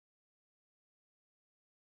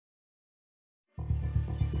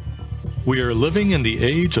We are living in the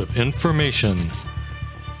age of information.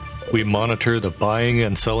 We monitor the buying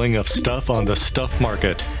and selling of stuff on the stuff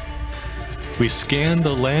market. We scan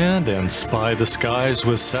the land and spy the skies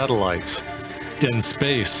with satellites. In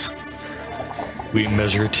space, we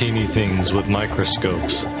measure teeny things with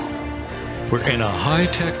microscopes. We're in a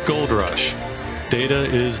high-tech gold rush. Data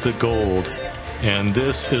is the gold, and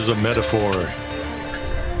this is a metaphor.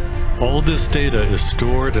 All this data is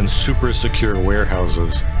stored in super secure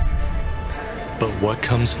warehouses. But what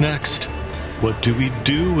comes next? What do we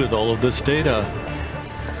do with all of this data?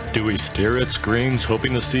 Do we stare at screens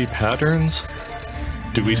hoping to see patterns?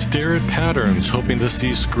 Do we stare at patterns hoping to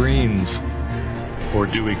see screens? Or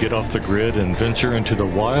do we get off the grid and venture into the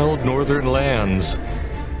wild northern lands?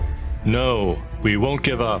 No, we won't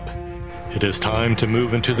give up. It is time to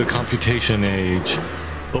move into the computation age.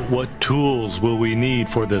 But what tools will we need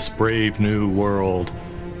for this brave new world?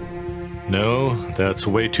 No, that's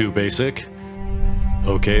way too basic.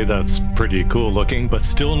 Okay, that's pretty cool looking, but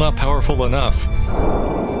still not powerful enough.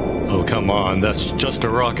 Oh, come on, that's just a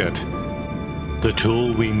rocket. The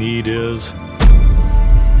tool we need is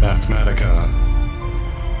Mathematica.